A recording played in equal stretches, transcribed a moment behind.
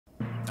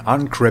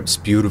Uncrab's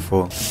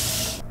beautiful.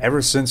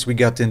 Ever since we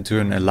got into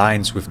an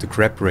alliance with the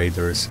crab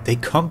raiders, they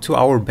come to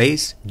our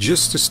base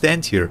just to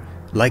stand here,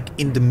 like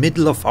in the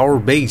middle of our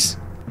base.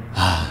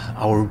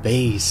 Our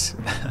base.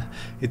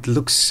 It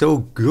looks so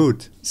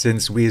good.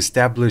 Since we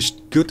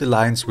established good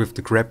alliance with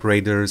the crab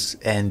raiders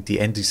and the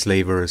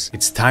anti-slavers,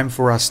 it's time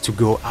for us to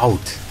go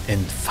out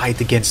and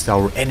fight against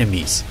our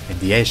enemies in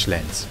the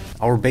Ashlands.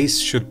 Our base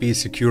should be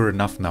secure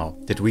enough now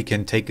that we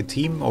can take a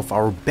team of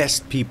our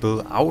best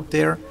people out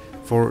there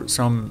for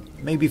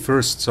maybe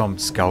first some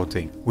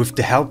scouting. With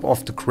the help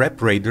of the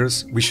crab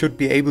raiders, we should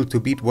be able to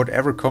beat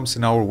whatever comes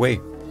in our way.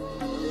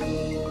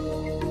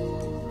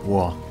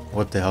 Whoa,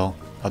 what the hell?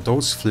 Are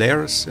those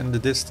flares in the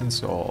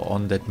distance or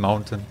on that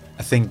mountain?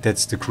 I think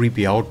that's the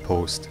creepy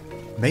outpost.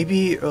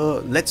 Maybe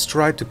let's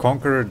try to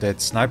conquer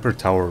that sniper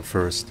tower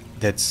first.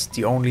 That's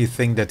the only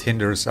thing that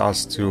hinders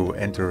us to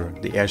enter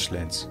the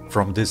Ashlands,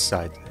 from this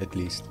side at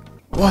least.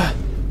 What?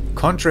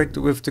 Contract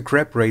with the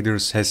crab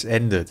raiders has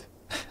ended.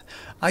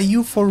 Are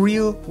you for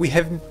real? We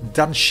haven't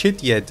done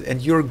shit yet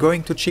and you're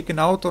going to chicken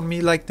out on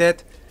me like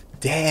that?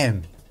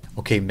 Damn.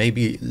 Okay,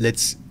 maybe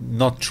let's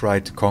not try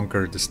to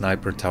conquer the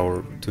sniper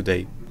tower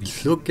today.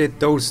 Look at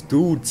those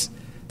dudes.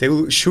 They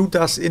will shoot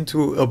us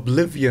into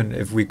oblivion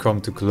if we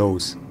come too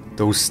close.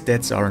 Those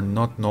stats are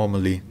not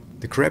normally.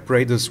 The crab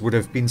raiders would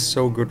have been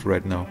so good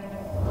right now.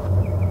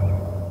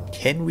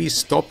 Can we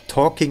stop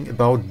talking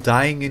about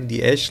dying in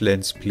the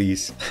Ashlands,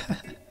 please?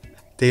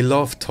 They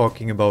love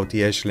talking about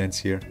the Ashlands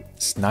here.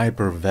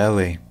 Sniper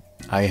Valley.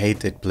 I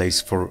hate that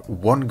place for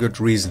one good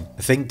reason.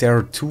 I think there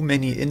are too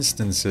many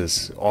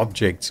instances,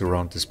 objects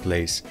around this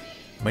place.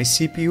 My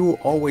CPU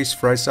always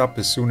fries up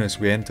as soon as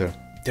we enter.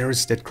 There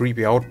is that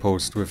creepy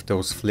outpost with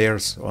those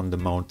flares on the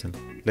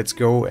mountain. Let's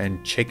go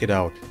and check it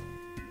out.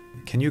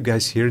 Can you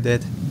guys hear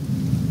that?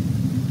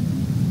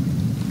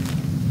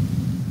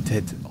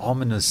 That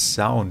ominous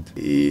sound.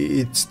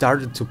 It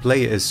started to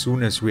play as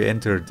soon as we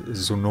entered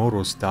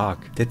Sonoro's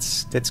Dark.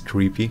 That's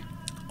creepy.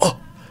 Oh!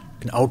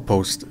 An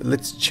outpost.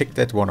 Let's check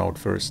that one out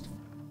first.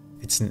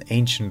 It's an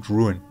ancient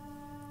ruin.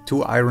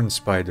 2 iron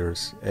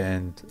spiders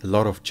and a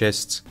lot of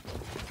chests.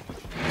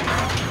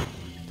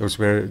 Those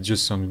were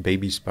just some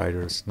baby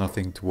spiders,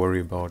 nothing to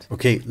worry about.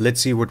 Okay, let's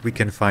see what we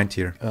can find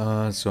here.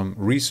 Some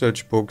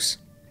research books.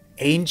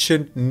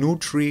 Ancient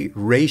Nutri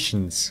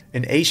Rations.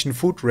 An Asian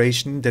food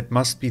ration that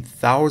must be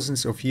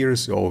thousands of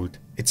years old.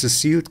 It's a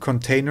sealed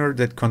container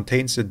that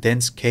contains a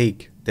dense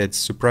cake that's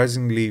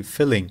surprisingly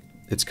filling.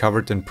 It's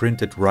covered in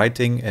printed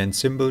writing and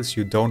symbols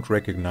you don't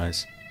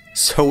recognize.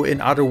 So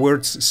in other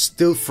words,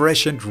 still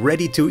fresh and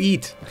ready to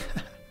eat.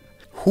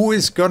 Who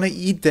is gonna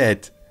eat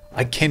that?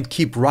 I can't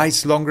keep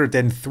rice longer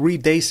than 3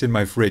 days in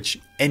my fridge.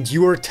 And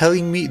you are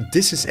telling me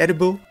this is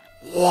edible?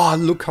 Wow,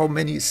 look how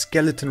many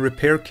skeleton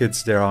repair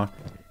kits there are.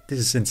 This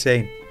is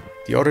insane.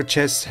 The other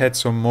chests had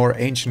some more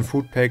ancient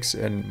food packs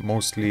and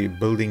mostly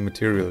building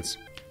materials.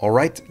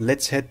 Alright,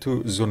 let's head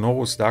to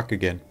Sonoro's Dark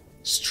again.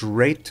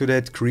 Straight to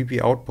that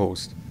creepy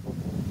outpost.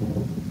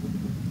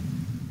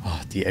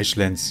 Oh, the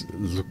Ashlands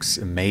looks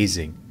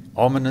amazing.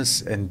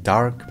 Ominous and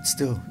dark, but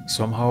still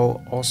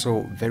somehow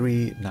also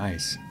very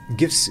nice.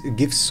 Gives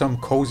some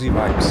cozy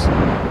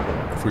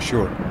vibes, for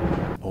sure.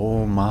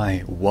 Oh my,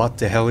 what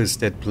the hell is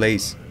that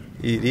place?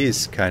 It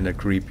is kinda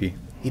creepy.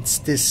 It's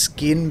the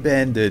skin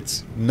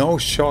bandits, no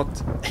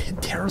shot.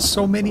 There are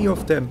so many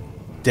of them.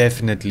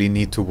 Definitely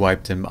need to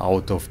wipe them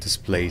out of this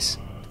place.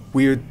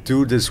 We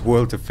do this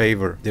world a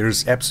favor. There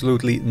is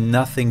absolutely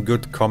nothing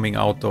good coming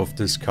out of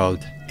this cult.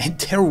 And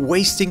they're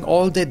wasting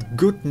all that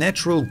good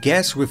natural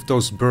gas with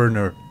those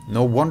burner.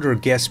 No wonder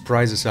gas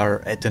prices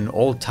are at an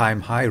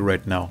all-time high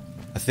right now.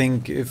 I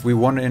think if we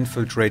want to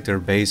infiltrate their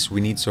base,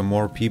 we need some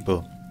more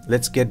people.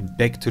 Let's get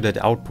back to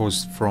that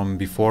outpost from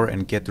before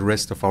and get the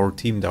rest of our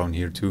team down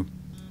here too.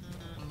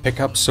 Pack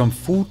up some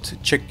food,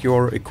 check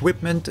your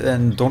equipment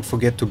and don't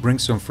forget to bring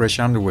some fresh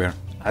underwear.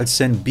 I'll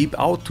send Beep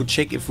out to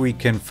check if we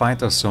can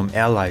find us some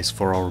allies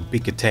for our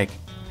big attack.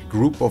 A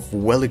group of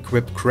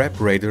well-equipped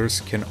crab raiders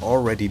can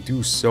already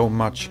do so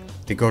much.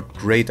 They got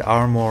great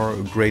armor,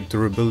 great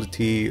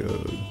durability,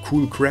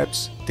 cool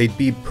crabs. They'd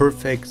be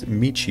perfect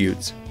meat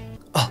shields.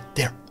 Ah,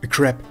 there, a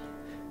crab.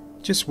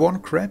 Just one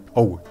crab?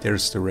 Oh,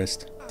 there's the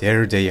rest.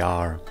 There they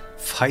are,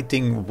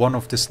 fighting one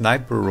of the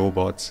sniper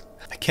robots.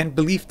 I can't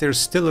believe they're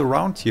still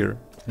around here.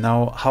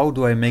 Now, how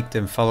do I make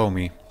them follow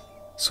me?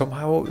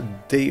 Somehow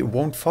they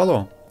won't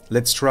follow.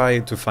 Let's try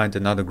to find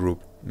another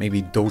group.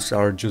 Maybe those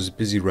are just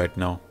busy right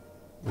now.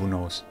 Who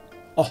knows?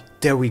 Oh,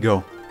 there we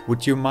go.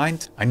 Would you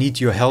mind? I need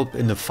your help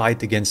in the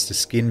fight against the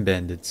skin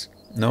bandits.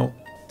 No,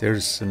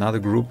 there's another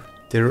group.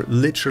 They're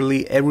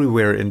literally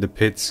everywhere in the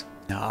pits.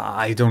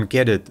 I don't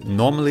get it.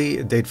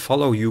 Normally they'd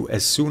follow you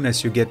as soon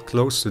as you get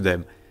close to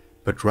them.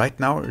 But right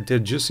now they're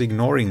just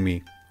ignoring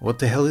me. What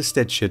the hell is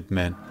that shit,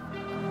 man?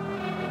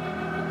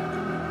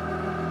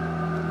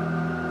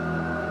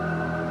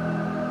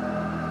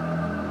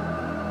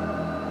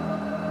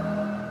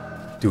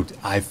 Dude,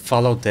 I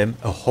followed them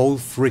a whole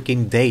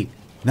freaking day.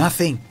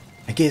 Nothing.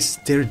 I guess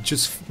they're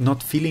just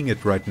not feeling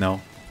it right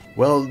now.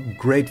 Well,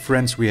 great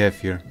friends we have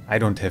here. I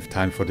don't have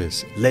time for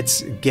this.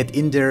 Let's get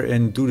in there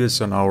and do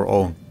this on our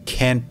own.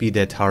 Can't be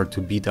that hard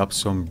to beat up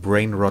some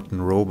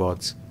brain-rotten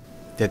robots.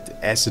 That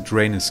acid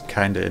rain is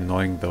kinda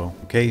annoying though.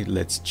 Okay,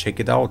 let's check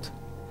it out.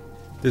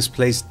 This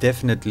place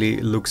definitely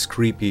looks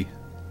creepy,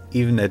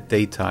 even at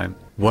daytime.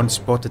 One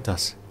spotted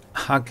us.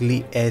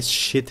 Ugly ass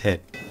shithead.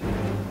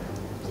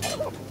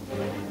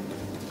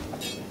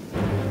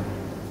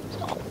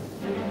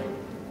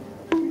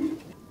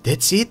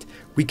 That's it?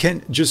 We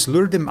can just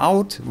lure them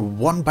out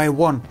one by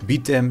one,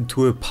 beat them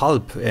to a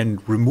pulp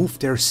and remove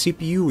their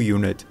CPU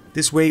unit.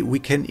 This way we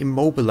can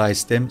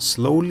immobilize them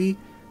slowly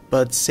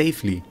but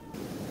safely.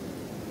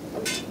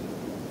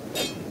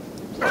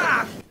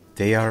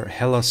 They are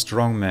hella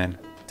strong, man.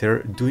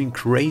 They're doing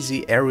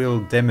crazy aerial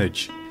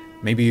damage.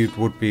 Maybe it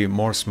would be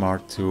more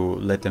smart to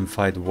let them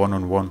fight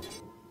one-on-one.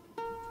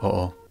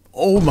 Uh-oh.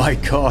 Oh my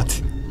god!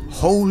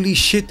 Holy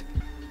shit!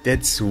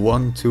 That's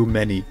one too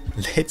many.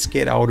 Let's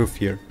get out of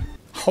here.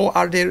 How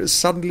are there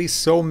suddenly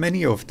so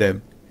many of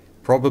them?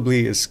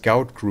 Probably a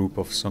scout group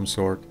of some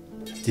sort.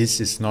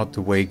 This is not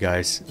the way,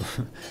 guys.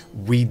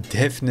 We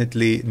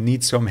definitely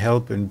need some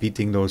help in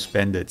beating those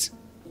bandits.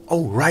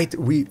 Oh right,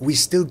 we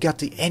still got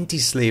the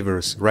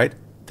anti-slavers, right?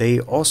 They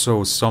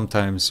also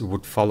sometimes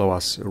would follow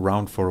us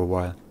around for a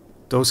while.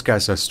 Those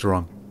guys are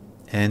strong.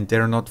 And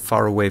they're not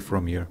far away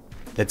from here.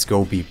 Let's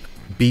go, Beep.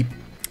 Beep,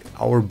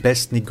 our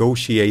best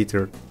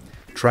negotiator.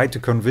 Try to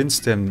convince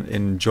them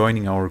in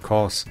joining our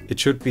cause. It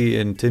should be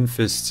in Tin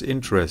Fist's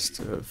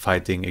interest,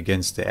 fighting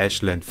against the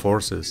Ashland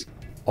forces.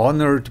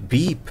 Honored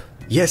Beep.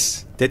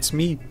 Yes, that's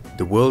me.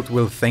 The world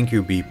will thank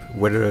you, Beep,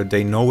 whether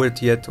they know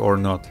it yet or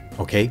not.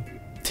 Okay?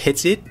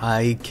 That's it?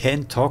 I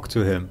can't talk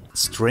to him.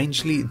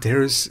 Strangely,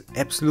 there's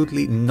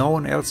absolutely no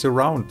one else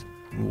around.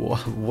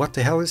 What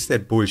the hell is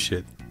that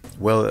bullshit?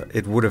 Well,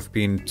 it would have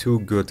been too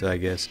good, I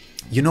guess.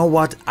 You know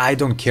what? I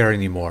don't care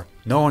anymore.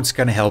 No one's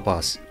gonna help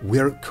us.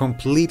 We're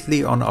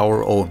completely on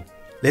our own.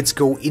 Let's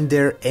go in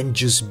there and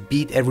just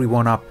beat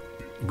everyone up.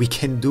 We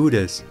can do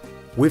this.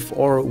 With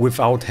or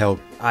without help.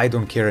 I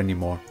don't care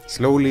anymore.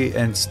 Slowly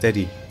and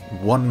steady.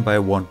 One by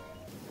one.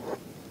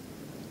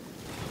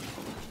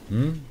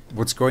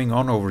 What's going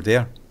on over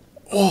there?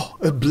 Oh,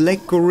 a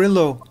black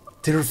gorilla.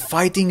 They're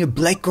fighting a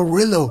black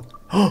gorilla.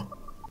 Oh,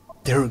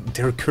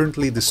 they're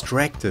currently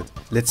distracted.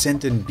 Let's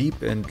send in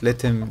Beep and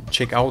let him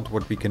check out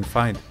what we can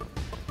find.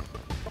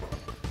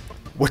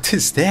 What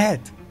is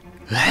that?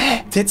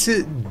 That's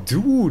a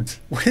dude.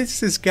 What is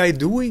this guy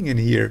doing in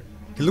here?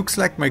 He looks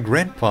like my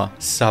grandpa.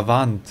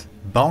 Savant.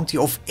 Bounty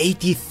of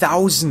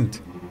 80,000.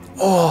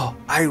 Oh,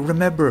 I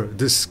remember.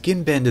 The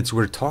skin bandits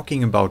were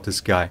talking about this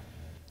guy.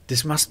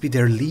 This must be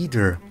their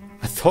leader.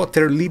 I thought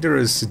their leader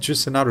is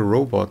just another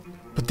robot.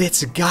 But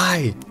that's a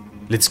guy.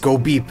 Let's go,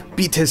 Beep.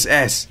 Beat his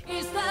ass.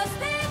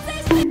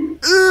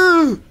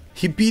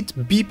 He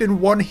beat Beep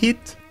in one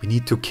hit. We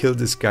need to kill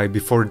this guy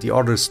before the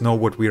others know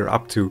what we are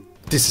up to.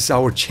 This is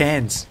our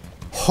chance.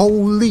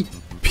 Holy.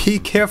 Be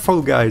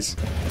careful, guys.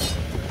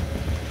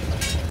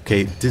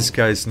 Okay, this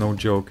guy is no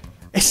joke.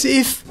 As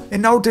if.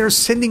 And now they're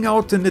sending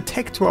out an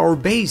attack to our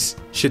base.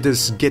 Shit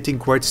is getting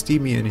quite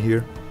steamy in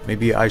here.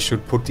 Maybe I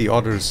should put the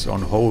others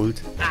on hold.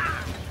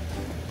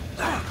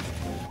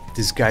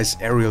 This guy's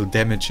aerial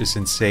damage is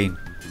insane.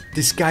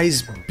 This guy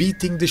is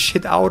beating the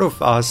shit out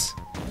of us.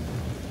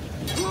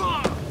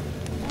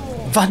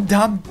 Van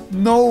Damme,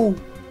 no!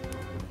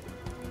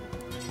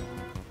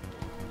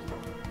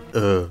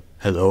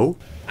 Hello?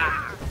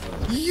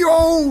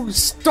 Yo!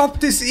 Stop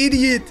this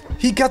idiot!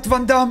 He got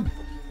Van Damme!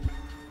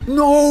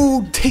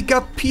 No! They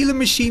got peeler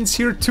machines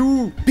here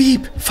too!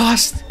 Beep!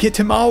 Fast! Get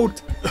him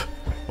out!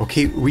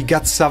 Okay, we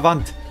got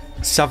Savant.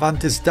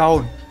 Savant is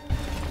down.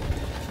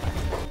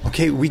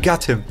 Okay, we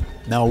got him.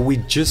 Now we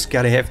just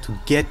gotta have to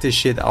get this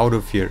shit out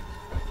of here.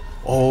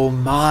 Oh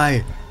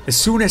my! As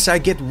soon as I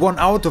get one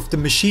out of the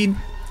machine,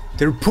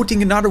 they're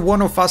putting another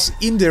one of us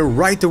in there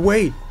right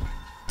away.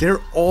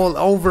 They're all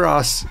over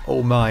us.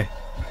 Oh my.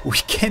 We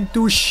can't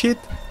do shit.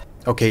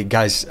 Okay,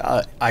 guys,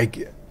 I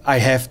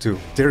have to.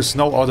 There's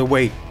no other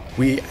way.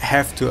 We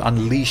have to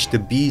unleash the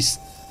beast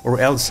or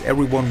else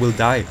everyone will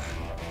die.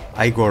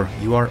 Igor,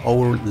 you are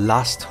our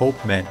last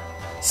hope, man.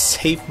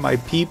 Save my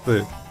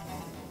people.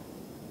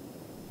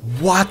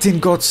 What in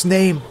God's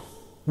name?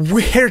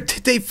 Where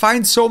did they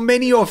find so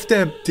many of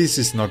them? This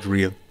is not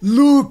real.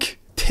 Look!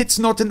 That's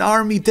not an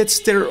army, that's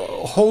their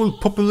whole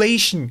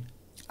population.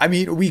 I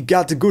mean, we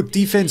got a good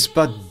defense,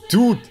 but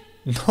dude,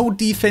 no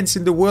defense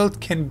in the world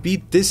can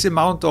beat this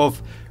amount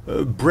of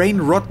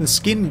brain-rotten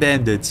skin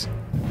bandits.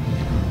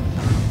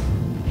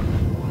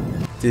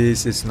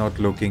 This is not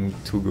looking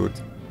too good.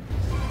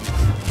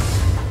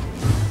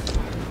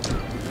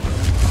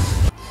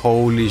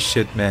 Holy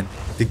shit, man.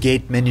 The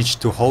gate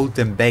managed to hold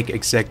them back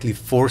exactly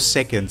 4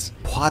 seconds.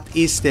 What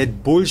is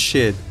that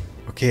bullshit?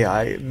 Okay,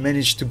 I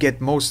managed to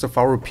get most of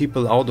our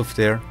people out of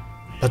there.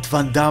 But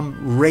Van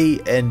Damme, Ray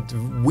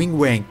and Wing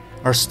Wang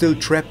are still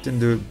trapped in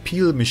the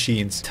peel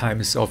machines. Time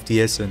is of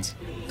the essence.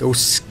 Those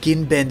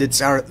skin bandits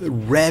are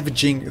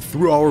ravaging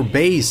through our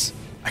base.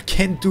 I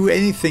can't do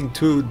anything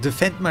to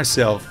defend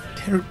myself.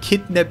 They're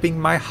kidnapping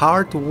my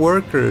hard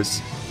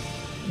workers.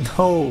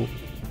 No.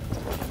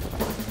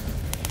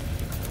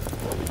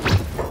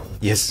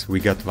 Yes, we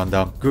got one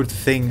down. Good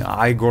thing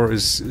Igor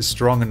is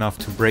strong enough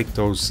to break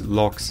those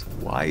locks.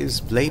 Why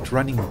is Blade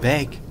running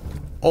back?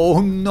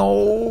 Oh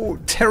no!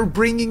 They're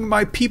bringing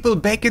my people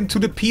back into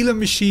the peeler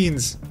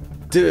machines.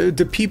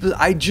 The people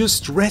I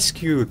just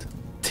rescued.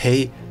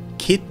 They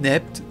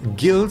kidnapped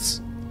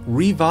Gils,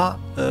 Riva,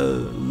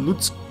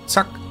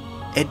 Lutzak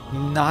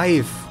and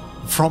Knife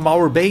from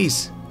our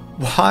base.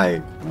 Why?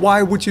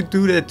 Why would you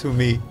do that to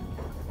me?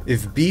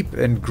 If Beep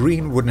and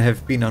Green wouldn't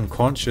have been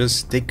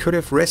unconscious, they could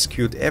have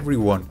rescued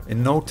everyone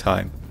in no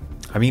time.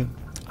 I mean,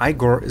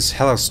 Igor is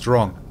hella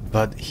strong,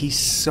 but he's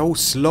so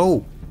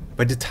slow.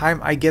 By the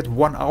time I get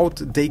one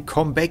out, they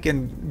come back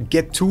and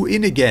get two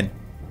in again.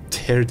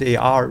 There they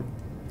are.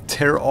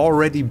 They're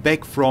already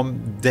back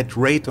from that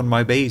raid on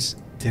my base.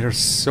 There are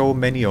so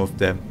many of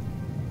them.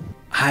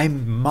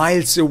 I'm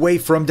miles away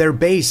from their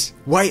base.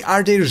 Why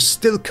are they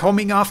still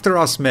coming after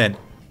us, man?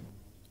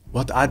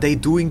 What are they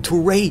doing to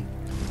Ray?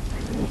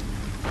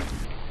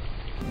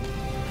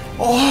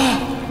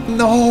 Oh,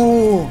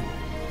 no!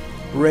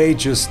 Ray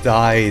just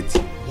died.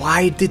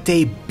 Why did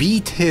they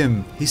beat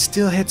him? He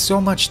still had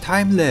so much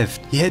time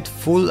left. He had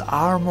full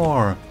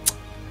armor.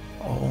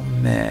 Oh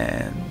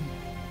man.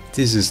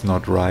 This is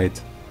not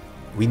right.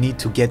 We need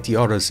to get the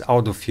others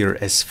out of here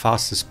as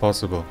fast as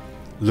possible.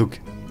 Look,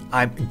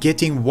 I'm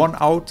getting one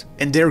out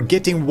and they're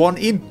getting one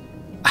in.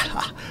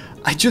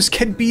 I just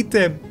can't beat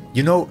them.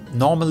 You know,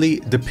 normally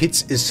the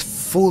pits is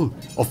full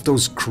of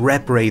those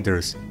crab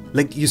raiders.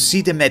 Like you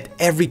see them at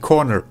every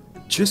corner.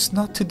 Just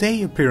not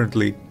today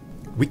apparently.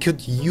 We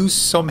could use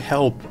some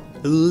help.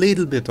 A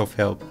little bit of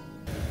help.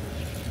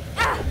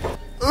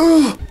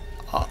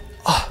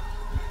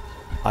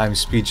 I'm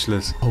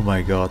speechless. Oh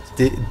my god.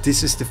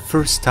 This is the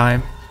first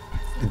time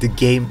the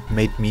game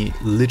made me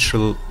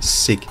literal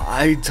sick.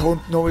 I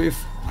don't know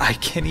if I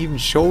can even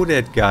show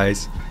that,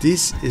 guys.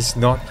 This is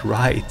not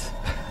right.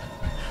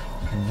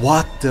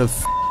 What the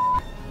f?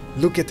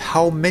 Look at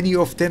how many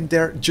of them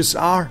there just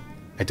are.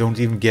 I don't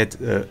even get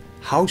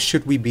how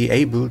should we be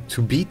able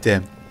to beat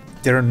them?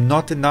 There are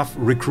not enough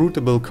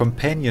recruitable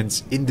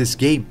companions in this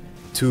game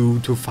to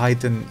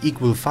fight an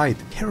equal fight.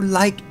 They're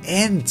like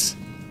ants.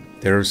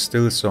 There are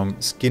still some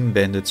skin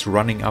bandits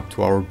running up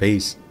to our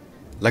base.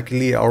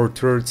 Luckily our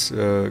turrets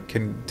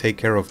can take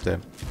care of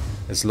them.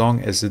 As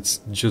long as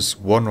it's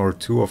just one or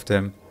two of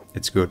them,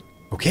 it's good.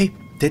 Okay,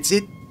 that's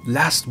it.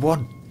 Last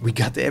one. We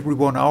got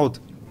everyone out.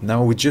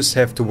 Now we just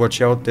have to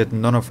watch out that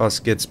none of us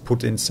gets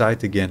put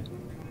inside again.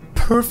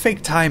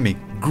 Perfect timing.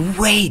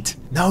 Great!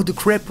 Now the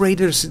crab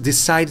raiders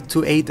decided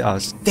to aid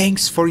us.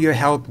 Thanks for your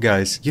help,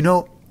 guys. You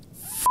know,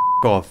 f***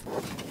 off.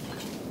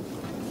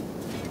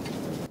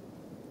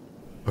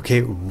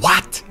 Okay,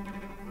 what?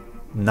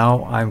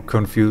 Now I'm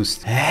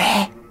confused.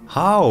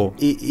 How?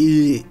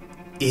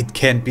 It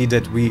can't be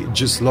that we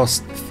just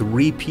lost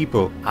 3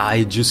 people.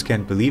 I just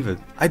can't believe it.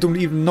 I don't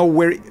even know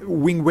where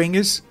Wing Wing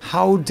is.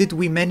 How did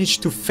we manage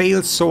to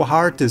fail so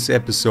hard this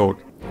episode?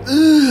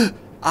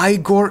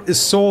 Igor is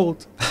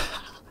sold.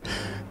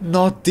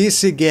 Not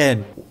this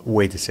again.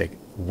 Wait a sec.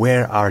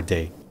 Where are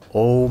they?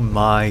 Oh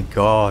my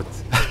god.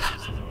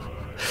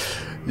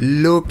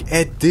 Look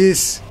at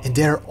this. And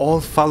they're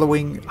all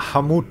following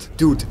Hamut.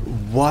 Dude,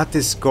 what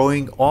is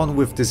going on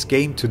with this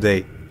game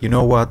today? You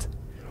know what?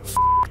 F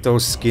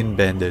those skin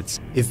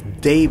bandits. If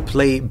they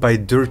play by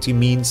dirty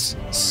means,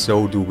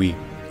 so do we.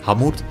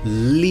 Hamut,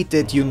 lead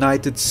that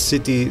United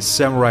City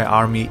Samurai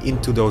army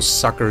into those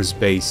suckers'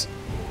 base.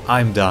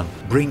 I'm done.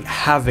 Bring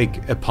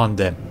havoc upon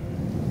them.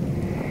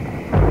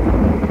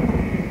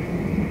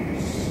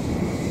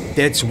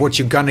 That's what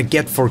you're gonna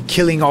get for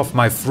killing off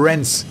my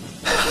friends.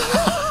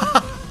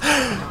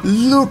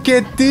 Look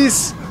at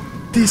this.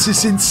 This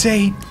is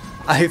insane.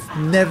 I've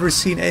never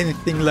seen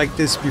anything like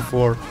this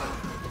before.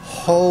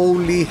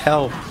 Holy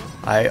hell.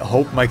 I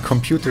hope my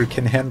computer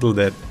can handle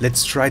that.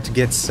 Let's try to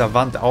get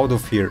Savant out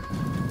of here.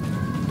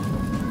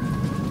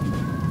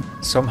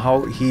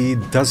 Somehow he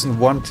doesn't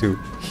want to.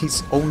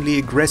 He's only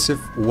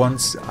aggressive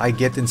once I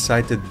get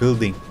inside that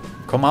building.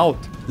 Come out.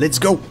 Let's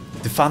go.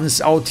 The fun is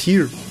out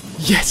here.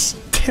 Yes.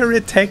 They're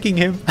attacking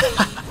him.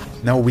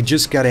 Now we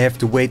just gotta have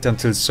to wait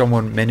until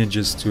someone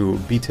manages to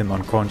beat him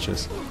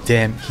unconscious.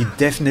 Damn, he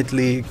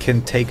definitely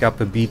can take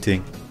up a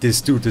beating. This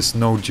dude is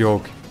no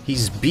joke.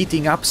 He's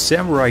beating up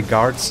samurai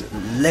guards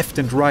left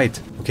and right.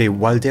 Okay,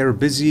 while they're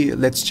busy,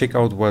 let's check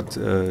out what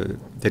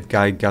that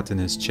guy got in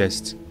his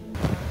chest.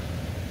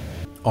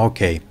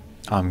 Okay,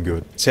 I'm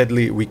good.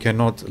 Sadly, we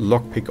cannot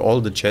lockpick all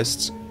the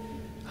chests.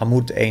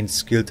 Hamut ain't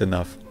skilled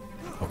enough.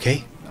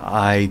 Okay,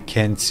 I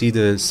can't see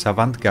the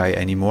savant guy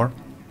anymore.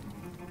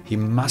 He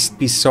must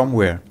be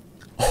somewhere.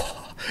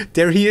 Oh,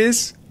 there he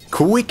is.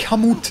 Quick,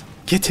 Hamut.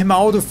 Get him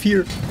out of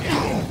here.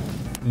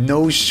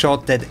 No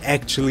shot that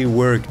actually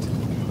worked.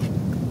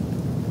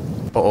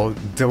 Oh,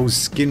 those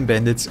skin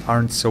bandits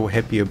aren't so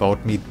happy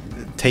about me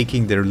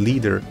taking their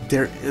leader.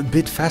 They're a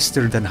bit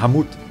faster than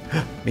Hamut.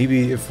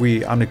 Maybe if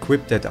we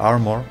unequip that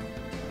armor.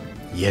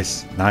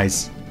 Yes,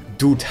 nice.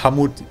 Dude,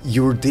 Hamud,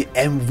 you're the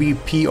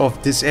MVP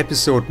of this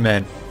episode,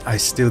 man. I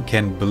still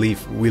can't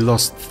believe we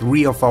lost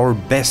 3 of our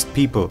best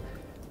people.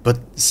 But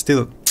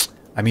still,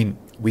 I mean,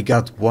 we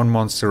got 1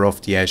 monster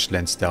of the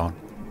Ashlands down.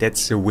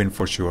 That's a win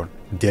for sure.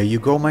 There you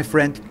go, my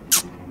friend.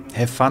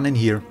 Have fun in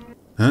here.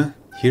 Huh?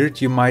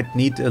 Heard you might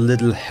need a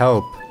little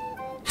help.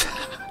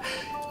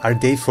 Are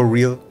they for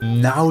real?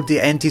 Now the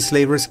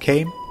anti-slavers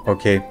came?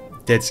 Okay,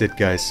 that's it,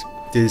 guys.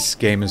 This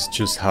game is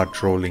just hard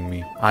trolling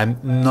me. I'm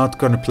not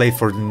gonna play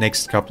for the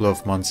next couple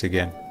of months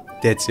again.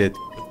 That's it.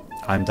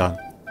 I'm done.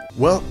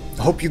 Well,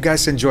 hope you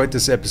guys enjoyed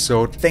this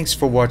episode. Thanks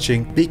for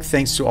watching. Big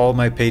thanks to all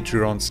my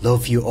Patreons.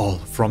 Love you all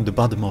from the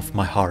bottom of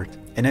my heart.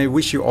 And I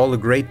wish you all a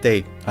great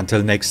day.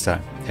 Until next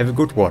time. Have a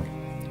good one.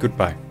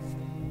 Goodbye.